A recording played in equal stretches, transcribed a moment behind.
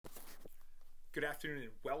Good afternoon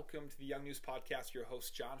and welcome to the Young News Podcast. Your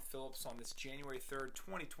host, John Phillips, on this January 3rd,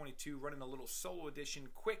 2022, running a little solo edition,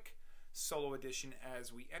 quick solo edition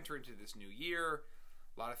as we enter into this new year.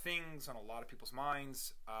 A lot of things on a lot of people's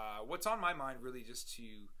minds. What's on my mind, really, just to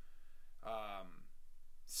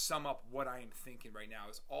sum up what I am thinking right now,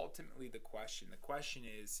 is ultimately the question. The question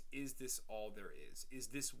is this all there is? Is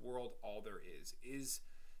this world all there is? Is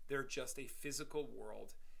there just a physical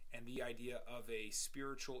world? And the idea of a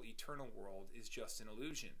spiritual, eternal world is just an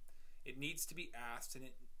illusion. It needs to be asked, and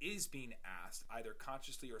it is being asked, either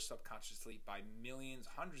consciously or subconsciously, by millions,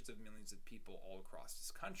 hundreds of millions of people all across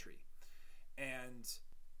this country. And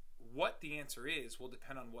what the answer is will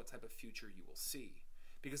depend on what type of future you will see.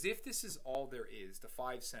 Because if this is all there is, the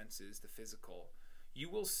five senses, the physical, you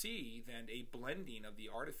will see then a blending of the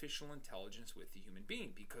artificial intelligence with the human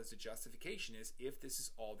being, because the justification is, if this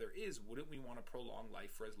is all there is, wouldn't we want to prolong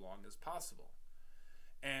life for as long as possible?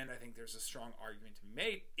 And I think there's a strong argument to be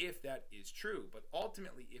made if that is true. But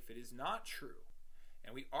ultimately, if it is not true,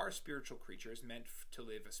 and we are spiritual creatures meant to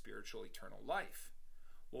live a spiritual, eternal life,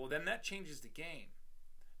 well, then that changes the game.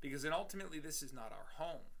 Because then ultimately, this is not our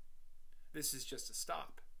home. This is just a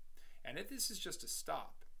stop. And if this is just a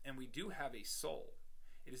stop, and we do have a soul,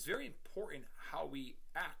 it is very important how we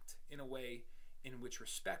act in a way in which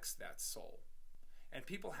respects that soul. And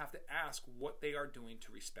people have to ask what they are doing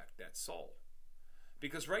to respect that soul.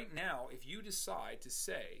 Because right now, if you decide to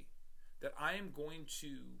say that I am going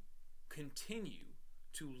to continue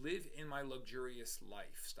to live in my luxurious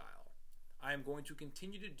lifestyle, I am going to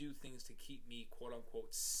continue to do things to keep me, quote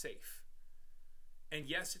unquote, safe. And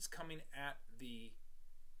yes, it's coming at the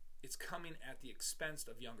expense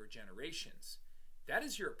of younger generations. That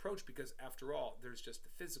is your approach, because after all, there's just the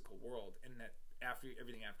physical world, and that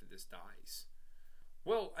everything after this dies.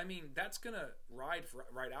 Well, I mean, that's going to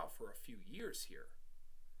ride out for a few years here.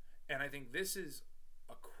 And I think this is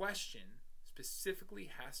a question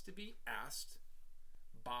specifically has to be asked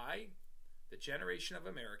by the generation of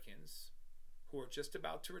Americans who are just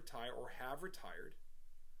about to retire or have retired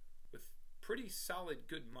with pretty solid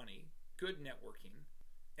good money, good networking,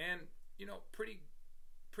 and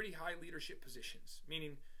pretty high leadership positions,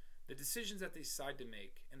 meaning the decisions that they decide to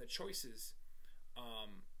make and the choices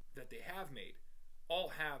that they have made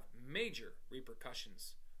all have major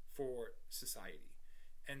repercussions for society.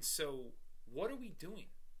 And so what are we doing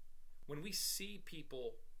when we see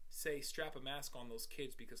people say, strap a mask on those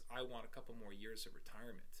kids because I want a couple more years of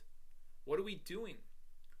retirement? What are we doing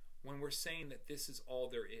when we're saying that this is all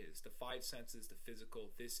there is? The five senses, the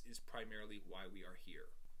physical, this is primarily why we are here.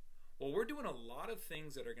 Well, we're doing a lot of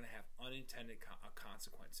things that are going to have unintended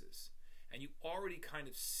consequences. And you already kind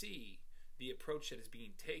of see the approach that is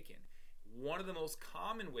being taken. One of the most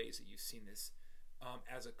common ways that you've seen this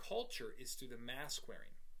as a culture is through the mask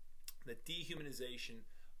wearing, the dehumanization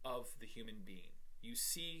of the human being. You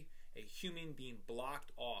see a human being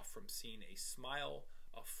blocked off from seeing a smile,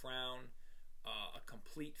 a frown, a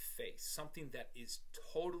complete face, something that is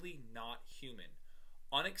totally not human,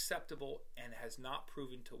 unacceptable, and has not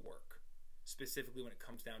proven to work, specifically when it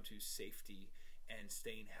comes down to safety and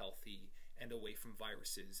staying healthy and away from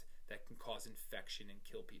viruses that can cause infection and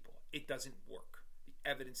kill people. It doesn't work. The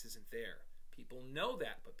evidence isn't there. People know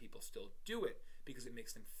that, but people still do it because it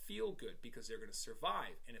makes them feel good, because they're going to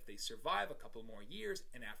survive. And if they survive a couple more years,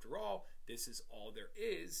 and after all, this is all there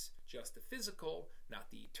is, just the physical,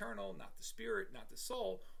 not the eternal, not the spirit, not the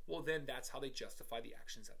soul, well, then that's how they justify the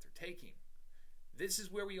actions that they're taking. This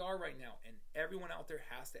is where we are right now, and everyone out there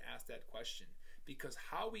has to ask that question, because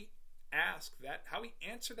how we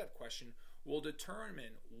answer that question will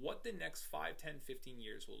determine what the next 5, 10, 15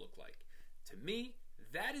 years will look like. To me,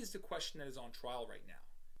 that is the question that is on trial right now.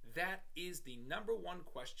 That is the number one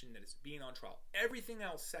question that is being on trial. Everything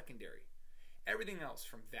else secondary. Everything else,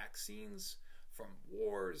 from vaccines, from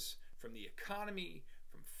wars, from the economy,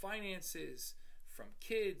 from finances, from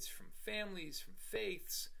kids, from families, from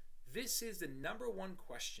faiths. This is the number one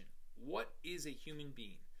question. What is a human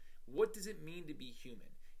being? What does it mean to be human?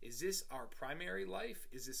 Is this our primary life?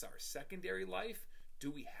 Is this our secondary life? Do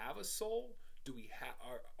we have a soul?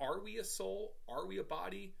 Are we a soul? Are we a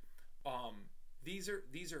body?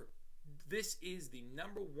 This is the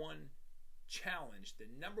number one challenge, the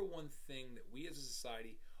number one thing that we as a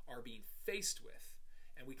society are being faced with.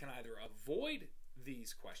 And we can either avoid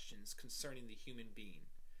these questions concerning the human being,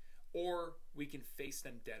 or we can face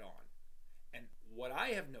them dead on. And what I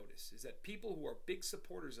have noticed is that people who are big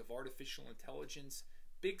supporters of artificial intelligence,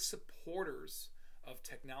 big supporters of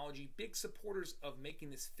technology, big supporters of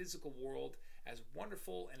making this physical world as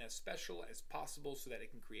wonderful and as special as possible so that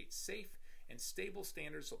it can create safe and stable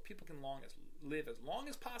standards so people can live as long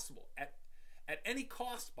as possible at at any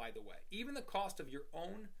cost, by the way, even the cost of your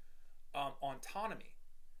own autonomy,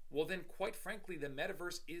 well then, quite frankly, the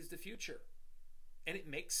metaverse is the future. And it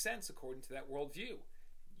makes sense according to that worldview.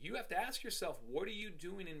 You have to ask yourself, what are you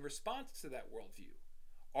doing in response to that worldview?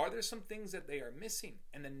 Are there some things that they are missing?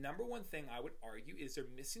 And the number one thing I would argue is they're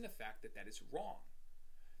missing the fact that that is wrong.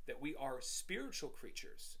 That we are spiritual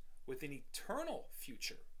creatures with an eternal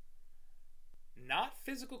future. Not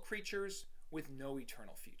physical creatures with no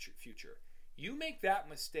eternal future. You make that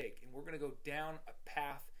mistake, and we're going to go down a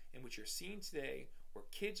path in which you're seeing today where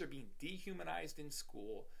kids are being dehumanized in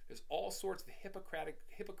school. There's all sorts of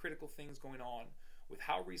hypocritical things going on with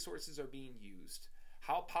how resources are being used,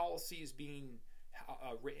 how policy is being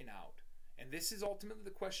written out. And this is ultimately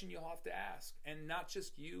the question you'll have to ask. And not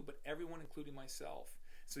just you, but everyone, including myself.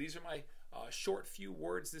 So these are my short few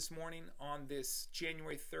words this morning on this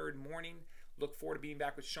January 3rd morning. Look forward to being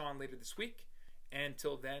back with Sean later this week. And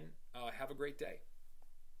until then, have a great day.